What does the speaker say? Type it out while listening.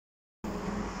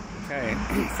Okay,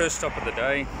 first stop of the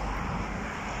day,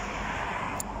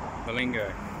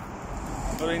 Malengo.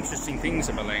 A lot of interesting things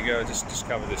in Malengo. I just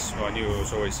discovered this, well, I knew it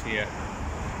was always here.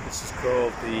 This is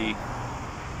called the,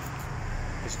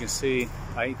 as you can see,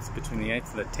 between the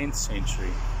 8th and the 10th century,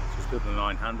 which is built in the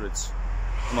 900s.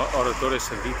 Oratore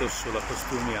servitos sulla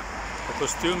postumia. The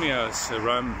postumia is a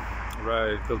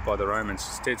road built by the Romans.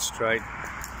 It's dead straight.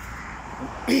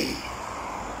 And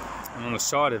on the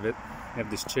side of it, you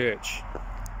have this church.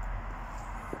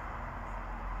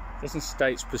 It doesn't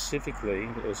state specifically,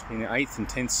 but it was in the 8th and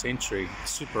 10th century.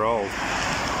 It's super old.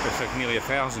 It's like nearly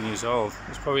 1,000 years old.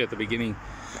 It's probably at the beginning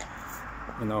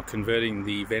when they were converting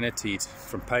the Veneti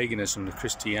from paganism to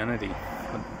Christianity.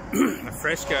 A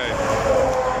fresco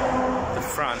at the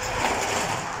front,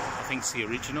 I think it's the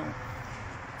original.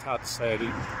 It's hard to say.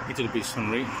 I need to do some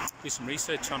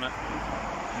research on it.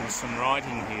 And there's some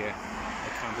writing here. I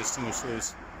can't distinguish whether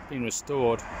it's been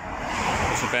restored.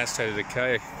 It's in a bad state of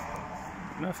decay.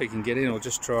 I don't know if we can get in, or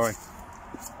just try.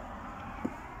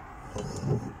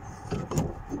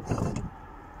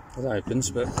 It opens,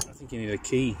 but I think you need a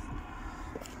key.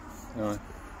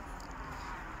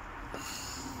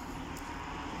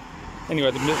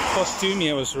 Anyway, the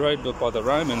postumia was a road built by the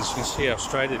Romans. You can see how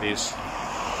straight it is.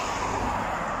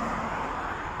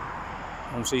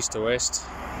 From east to west.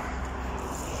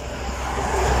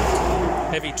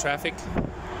 Heavy traffic.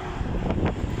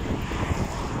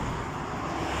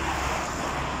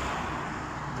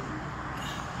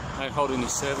 I don't hold any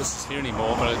services here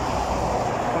anymore, but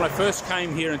when I first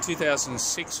came here in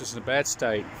 2006 it was in a bad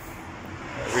state.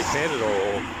 I repaired it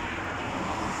all.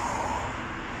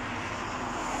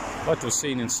 I'd like to have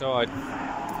seen inside.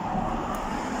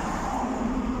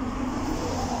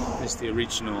 There's the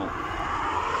original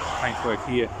paintwork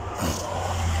here.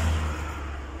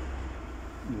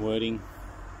 Wording.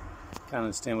 Can't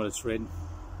understand what it's read.